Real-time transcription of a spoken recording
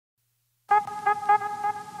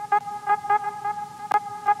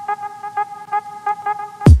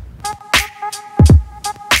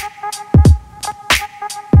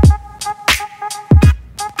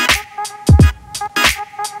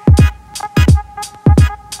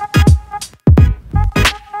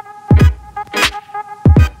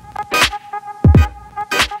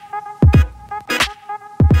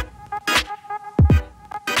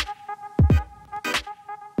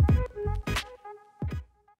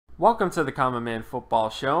Welcome to the Common Man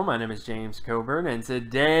Football Show. My name is James Coburn, and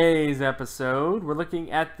today's episode, we're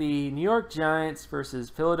looking at the New York Giants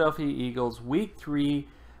versus Philadelphia Eagles Week 3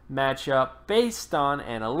 matchup based on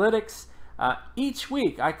analytics. Each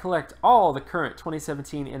week, I collect all the current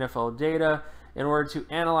 2017 NFL data in order to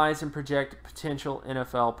analyze and project potential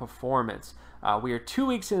NFL performance. We are 2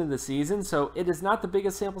 weeks into the season, so it is not the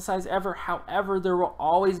biggest sample size ever. However, there will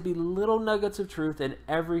always be little nuggets of truth in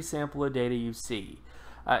every sample of data you see.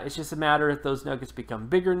 It's just a matter if those nuggets become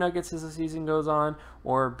bigger nuggets as the season goes on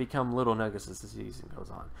or become little nuggets as the season goes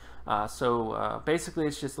on. Basically,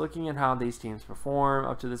 it's just looking at how these teams perform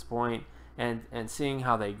up to this point and seeing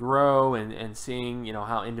how they grow and seeing, you know,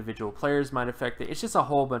 how individual players might affect it. It's just a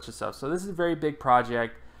whole bunch of stuff. So this is a very big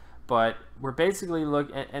project, but we're basically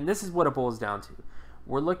looking, and this is what it boils down to.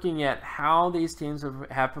 We're looking at how these teams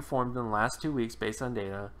have performed in the last 2 weeks based on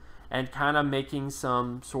data, and kind of making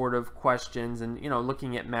some sort of questions and, you know,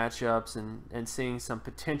 looking at matchups and seeing some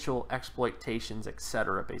potential exploitations,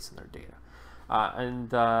 etc., based on their data.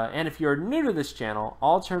 And if you're new to this channel,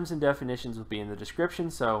 all terms and definitions will be in the description.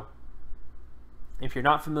 So if you're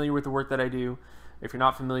not familiar with the work that I do, if you're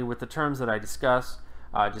not familiar with the terms that I discuss,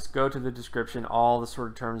 just go to the description. All the sort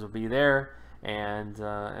of terms will be there, and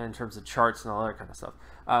in terms of charts and all that kind of stuff.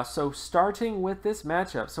 So starting with this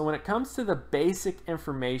matchup, so when it comes to the basic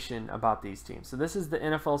information about these teams, so this is the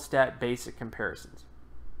NFL Stat Basic Comparisons.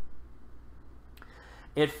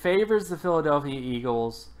 It favors the Philadelphia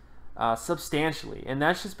Eagles substantially, and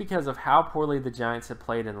that's just because of how poorly the Giants have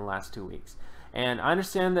played in the last 2 weeks. And I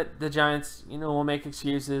understand that the Giants, you know, will make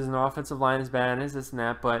excuses and the offensive line is bad and this and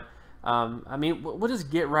that, but I mean, we'll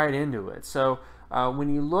just get right into it. So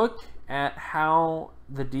when you look at how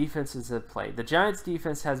the defenses have played, the Giants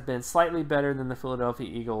defense has been slightly better than the Philadelphia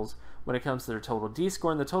Eagles when it comes to their total D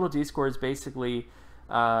score, and the total D score is basically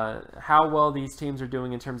how well these teams are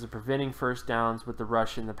doing in terms of preventing first downs with the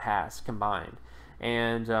rush and the pass combined.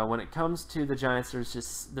 And when it comes to the Giants,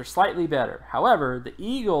 they're slightly better. However, the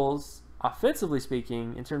Eagles, offensively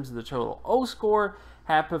speaking, in terms of the total O score,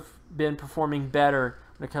 have been performing better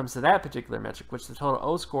when it comes to that particular metric, which the total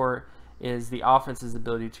O score is the offense's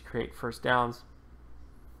ability to create first downs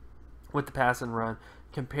with the pass and run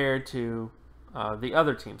compared to the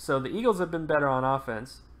other teams. So the Eagles have been better on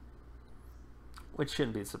offense, which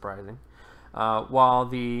shouldn't be surprising, while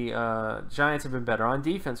the Giants have been better on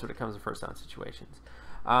defense when it comes to first down situations.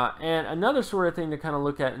 And another sort of thing to kind of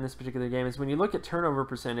look at in this particular game is when you look at turnover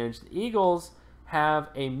percentage, the Eagles have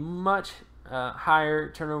a much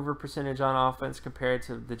higher turnover percentage on offense compared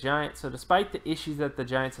to the Giants. So despite the issues that the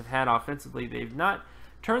Giants have had offensively, they've not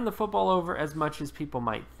turned the football over as much as people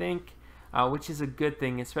might think, which is a good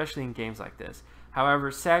thing, especially in games like this.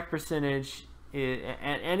 However, sack percentage,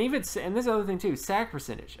 and this other thing too, sack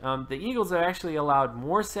percentage. The Eagles have actually allowed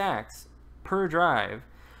more sacks per drive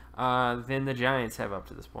than the Giants have up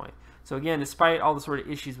to this point. So again, despite all the sort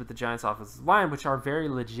of issues with the Giants' offensive line, which are very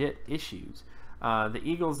legit issues, the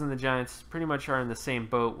Eagles and the Giants pretty much are in the same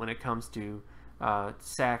boat when it comes to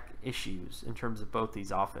sack issues in terms of both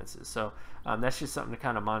these offenses. So that's just something to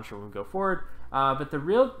kind of monitor when we go forward. But the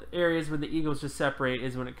real areas where the Eagles just separate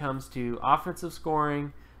is when it comes to offensive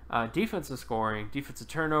scoring, defensive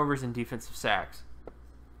turnovers, and defensive sacks.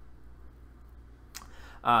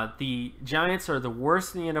 The Giants are the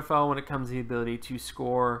worst in the NFL when it comes to the ability to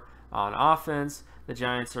score on offense. The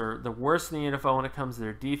Giants are the worst in the NFL when it comes to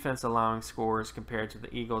their defense allowing scores compared to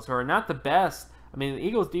the Eagles, who are not the best. I mean, the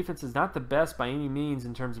Eagles' defense is not the best by any means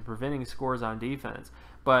in terms of preventing scores on defense,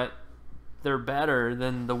 but they're better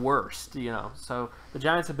than the worst, you know. So the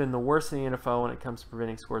Giants have been the worst in the NFL when it comes to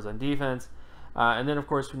preventing scores on defense. And then, of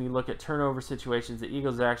course, when you look at turnover situations, the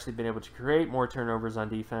Eagles have actually been able to create more turnovers on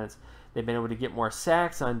defense. They've been able to get more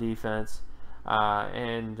sacks on defense.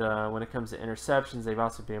 And when it comes to interceptions, they've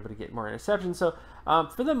also been able to get more interceptions. So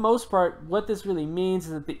for the most part, what this really means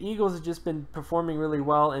is that the Eagles have just been performing really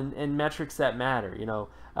well in metrics that matter. You know,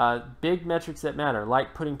 big metrics that matter,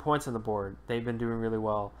 like putting points on the board. They've been doing really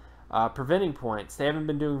well. Preventing points, they haven't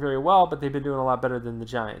been doing very well, but they've been doing a lot better than the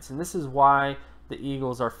Giants. And this is why the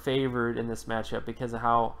Eagles are favored in this matchup, because of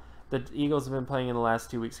how the Eagles have been playing in the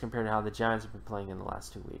last 2 weeks compared to how the Giants have been playing in the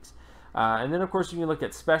last 2 weeks. And then, of course, you can look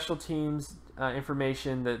at special teams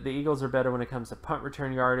information. The Eagles are better when it comes to punt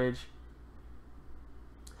return yardage.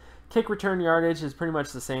 Kick return yardage is pretty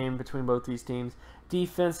much the same between both these teams.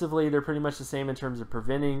 Defensively, they're pretty much the same in terms of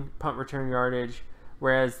preventing punt return yardage,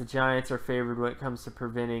 whereas the Giants are favored when it comes to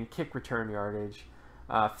preventing kick return yardage.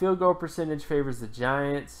 Field goal percentage favors the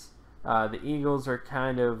Giants. The Eagles are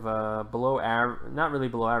kind of below average, not really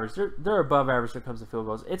below average. They're above average when it comes to field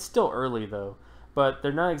goals. It's still early, though. but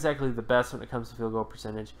they're not exactly the best when it comes to field goal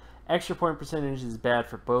percentage. Extra point percentage is bad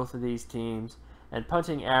for both of these teams, and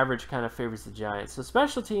punting average kind of favors the Giants. So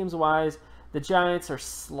special teams wise, the Giants are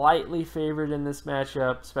slightly favored in this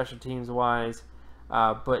matchup, special teams wise,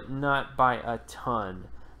 but not by a ton.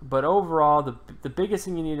 But overall, the biggest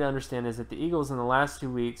thing you need to understand is that the Eagles in the last 2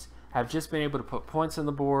 weeks have just been able to put points on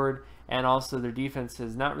the board, and also their defense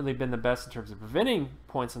has not really been the best in terms of preventing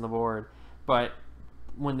points on the board. But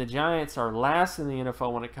when the Giants are last in the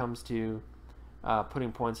NFL when it comes to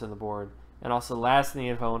putting points on the board, and also last in the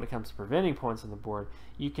NFL when it comes to preventing points on the board,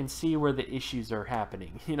 you can see where the issues are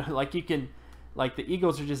happening. Like the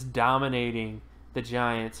Eagles are just dominating the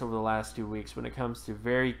Giants over the last 2 weeks when it comes to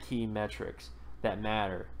very key metrics that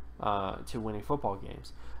matter to winning football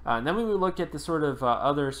games. And then when we look at the sort of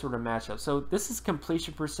other sort of matchups, so this is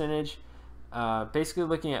completion percentage, basically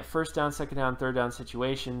looking at first down, second down, third down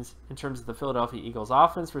situations in terms of the Philadelphia Eagles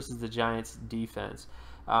offense versus the Giants defense.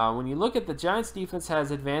 When you look at the Giants defense has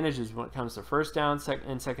advantages when it comes to first down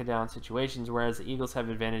and second down situations, whereas the Eagles have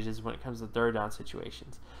advantages when it comes to third down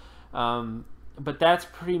situations. But that's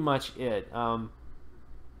pretty much it. For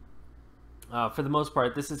the most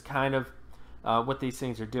part, this is kind of what these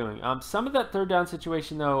things are doing. Some of that third down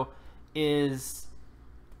situation, though, is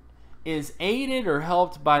aided or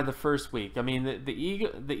helped by the first week. I mean, the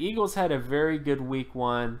Eagles had a very good week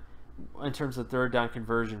 1 in terms of third down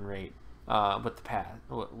conversion rate with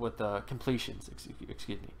the completions.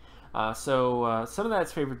 Excuse me. So some of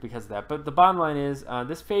that's favored because of that. But the bottom line is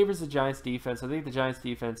this favors the Giants defense. I think the Giants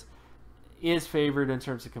defense is favored in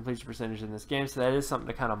terms of completion percentage in this game, so that is something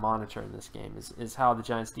to kind of monitor in this game, is how the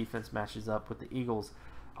Giants defense matches up with the Eagles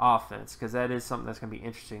offense, because that is something that's going to be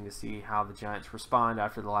interesting to see how the Giants respond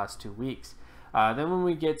after the last 2 weeks. Then when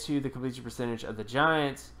we get to the completion percentage of the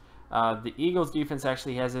Giants, the Eagles defense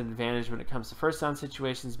actually has an advantage when it comes to first down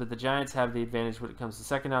situations, but the Giants have the advantage when it comes to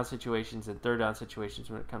second down situations and third down situations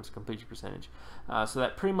when it comes to completion percentage. So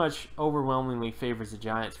that pretty much overwhelmingly favors the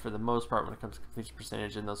Giants for the most part when it comes to completion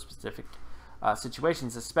percentage in those specific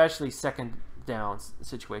situations, especially second down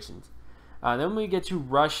situations. Then we get to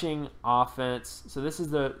rushing offense. So this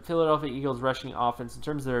is the Philadelphia Eagles rushing offense in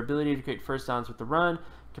terms of their ability to create first downs with the run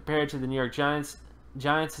compared to the New York Giants'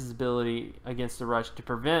 ability against the rush to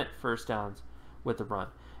prevent first downs with the run.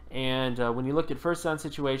 And when you look at first down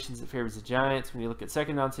situations, it favors the Giants. When you look at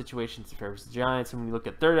second down situations, it favors the Giants. And when you look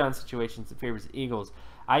at third down situations, it favors the Eagles.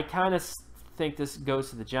 I kind of think this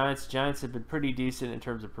goes to the Giants. The Giants have been pretty decent in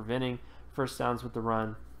terms of preventing first downs with the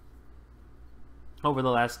run over the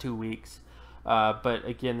last 2 weeks. But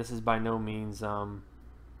again, this is by no means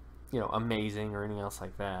amazing or anything else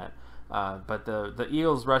like that. But the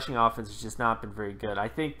Eagles rushing offense has just not been very good. I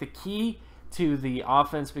think the key to the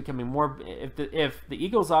offense becoming more, if the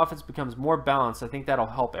Eagles offense becomes more balanced, I think that'll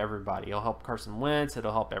help everybody. It'll help Carson Wentz.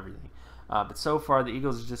 It'll help everything. But so far, the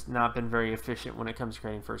Eagles have just not been very efficient when it comes to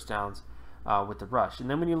creating first downs with the rush. And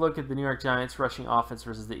then when you look at the New York Giants rushing offense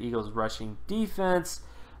versus the Eagles rushing defense,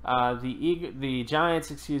 the Giants,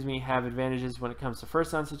 have advantages when it comes to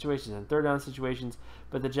first down situations and third down situations,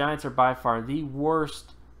 but the Giants are by far the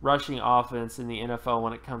worst rushing offense in the NFL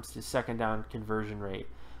when it comes to second down conversion rate.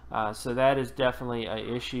 So that is definitely an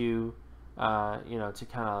issue, to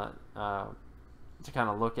kind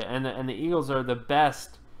of look at. And the Eagles are the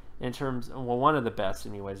best in terms, well, one of the best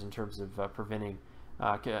anyways, in terms of preventing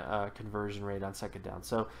conversion rate on second down.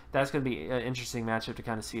 So that's going to be an interesting matchup to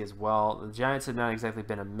kind of see as well. The Giants have not exactly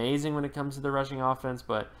been amazing when it comes to the rushing offense,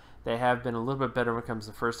 but they have been a little bit better when it comes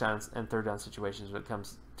to first down and third down situations when it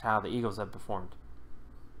comes to how the Eagles have performed.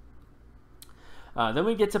 Then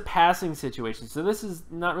we get to passing situations. So this is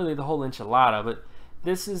not really the whole enchilada, but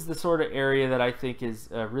this is the sort of area that I think is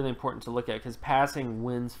really important to look at, because passing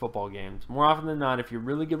wins football games. More often than not, if you're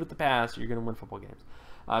really good with the pass, you're going to win football games.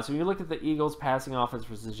 So when you look at the Eagles passing offense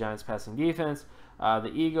versus the Giants passing defense,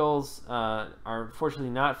 the Eagles are unfortunately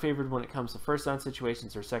not favored when it comes to first down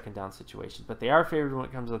situations or second down situations, but they are favored when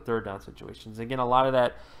it comes to third down situations. Again, a lot of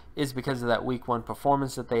that is because of that week 1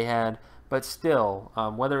 performance that they had, but still,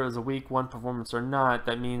 whether it was a week 1 performance or not,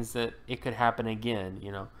 that means that it could happen again,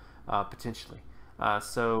 potentially.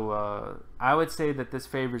 So I would say that this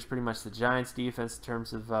favors pretty much the Giants defense in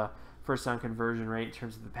terms of first down conversion rate, in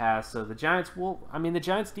terms of the pass. So the Giants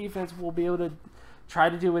defense will be able to try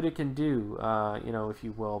to do what it can do, if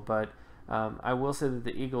you will. But I will say that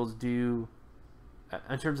the Eagles do,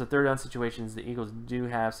 in terms of third down situations, the Eagles do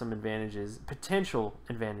have some advantages, potential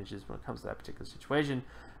advantages when it comes to that particular situation.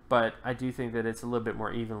 But I do think that it's a little bit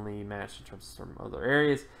more evenly matched in terms of some other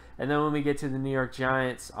areas. And then when we get to the New York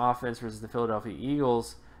Giants offense versus the Philadelphia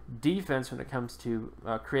Eagles defense when it comes to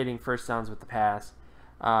creating first downs with the pass,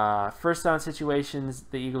 First down situations,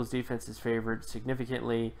 the Eagles defense is favored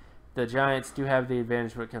significantly. The Giants do have the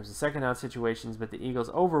advantage when it comes to second down situations, but the Eagles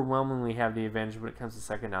overwhelmingly have the advantage when it comes to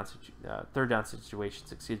third down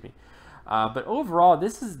situations. Excuse me. But overall,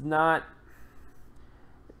 this is not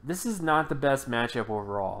the best matchup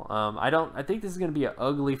overall. I think this is going to be an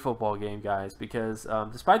ugly football game, guys, because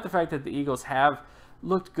despite the fact that the Eagles have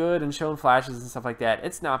looked good and shown flashes and stuff like that,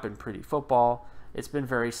 it's not been pretty football. It's been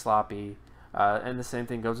very sloppy. And the same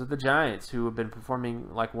thing goes with the Giants, who have been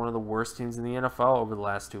performing like one of the worst teams in the NFL over the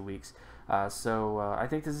last 2 weeks. So I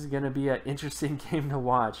think this is going to be an interesting game to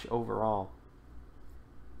watch overall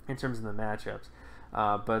in terms of the matchups.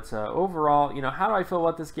 But overall, how do I feel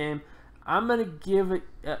about this game? I'm going to give it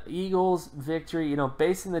Eagles victory.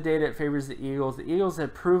 Based on the data, it favors the Eagles. The Eagles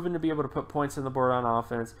have proven to be able to put points on the board on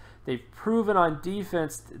offense. They've proven on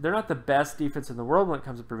defense. They're not the best defense in the world when it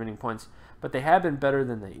comes to preventing points, but they have been better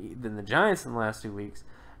than the Giants in the last 2 weeks.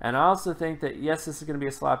 And I also think that, yes, this is going to be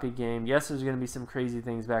a sloppy game. Yes, there's going to be some crazy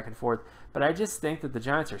things back and forth. But I just think that the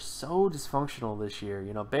Giants are so dysfunctional this year,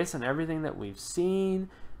 based on everything that we've seen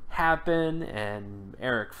happen and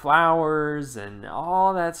Eric Flowers and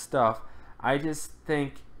all that stuff. I just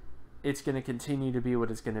think it's going to continue to be what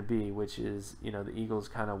it's going to be, which is, the Eagles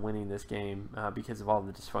kind of winning this game because of all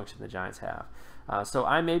the dysfunction the Giants have. So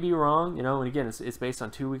I may be wrong, and again, it's based on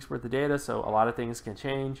 2 weeks worth of data, so a lot of things can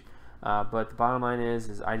change. But the bottom line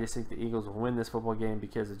is I just think the Eagles will win this football game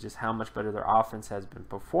because of just how much better their offense has been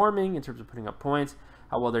performing in terms of putting up points,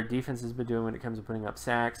 how well their defense has been doing when it comes to putting up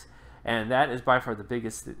sacks. And that is by far the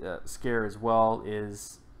biggest scare as well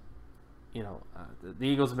is, the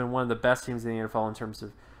Eagles have been one of the best teams in the NFL in terms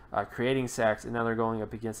of creating sacks, and now they're going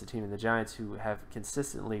up against a team in the Giants who have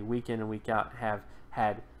consistently, week in and week out, have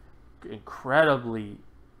had incredibly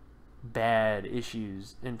bad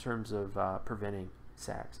issues in terms of preventing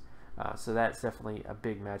sacks. So that's definitely a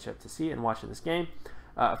big matchup to see and watching this game.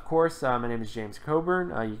 Of course, my name is James Coburn.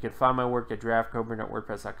 You can find my work at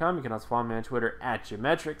draftcoburn.wordpress.com. You can also follow me on Twitter at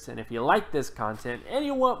Geometrics. And if you like this content and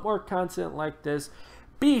you want more content like this,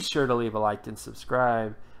 be sure to leave a like and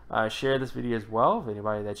subscribe. Share this video as well with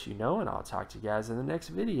anybody that you know, and I'll talk to you guys in the next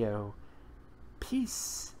video.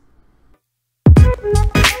 Peace.